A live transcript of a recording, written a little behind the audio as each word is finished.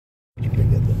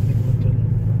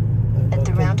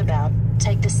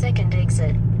take the second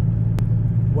exit.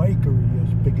 Wakery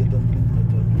is bigger than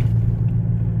Limited.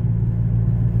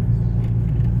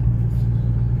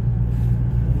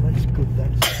 Well, that's good,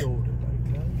 that's sorted,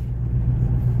 okay?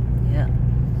 Yeah.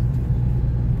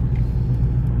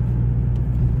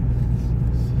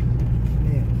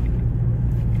 Yeah.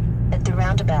 At the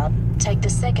roundabout, take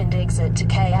the second exit to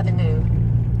K Avenue.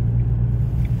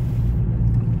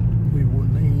 We will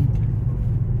need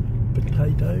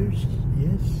potatoes,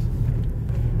 yes.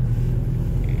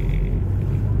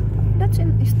 That's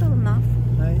still enough.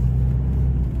 Hey,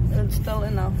 It's still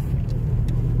enough.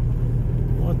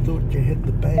 I thought you had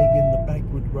the bag in the back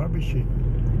with rubbish in.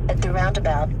 At the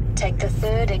roundabout, take the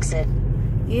third exit.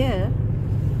 Yeah.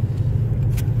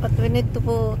 But we need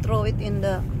to throw it in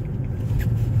the...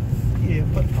 Yeah,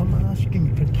 but I'm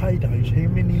asking potatoes. How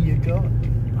many you got?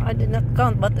 I did not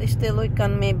count, but still we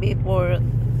can maybe for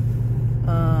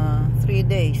 3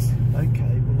 days.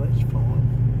 Okay, well that's fine.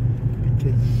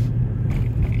 Because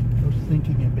I was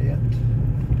thinking about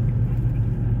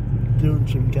doing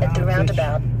some garfish. At the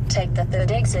roundabout, take the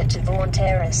third exit to Vaughan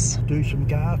Terrace. Do some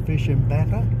garfish and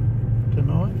batter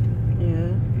tonight.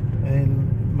 Yeah.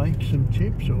 And make some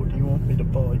chips, or do you want me to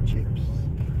buy chips?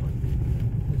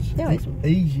 Yeah, It's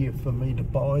easier for me to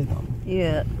buy them.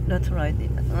 Yeah, that's right.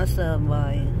 That's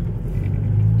by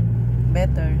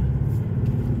better.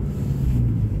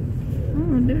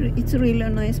 Oh, it's really a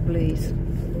nice place.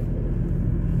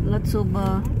 Lots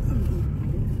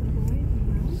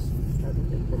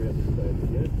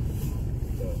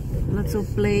of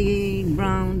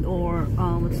playground or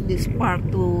what's this park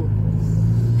to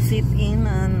sit in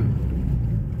and.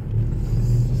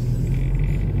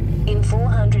 In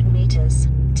 400 meters,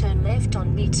 turn left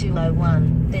on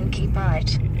B201, then keep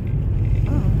right.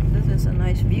 Oh, this is a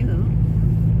nice view.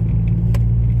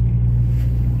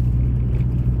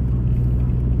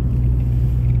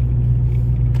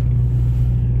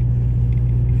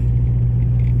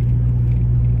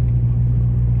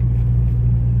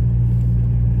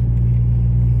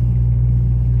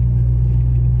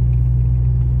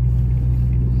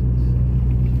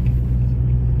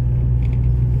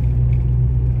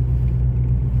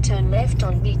 Turn left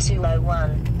on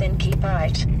B201, then keep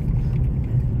right.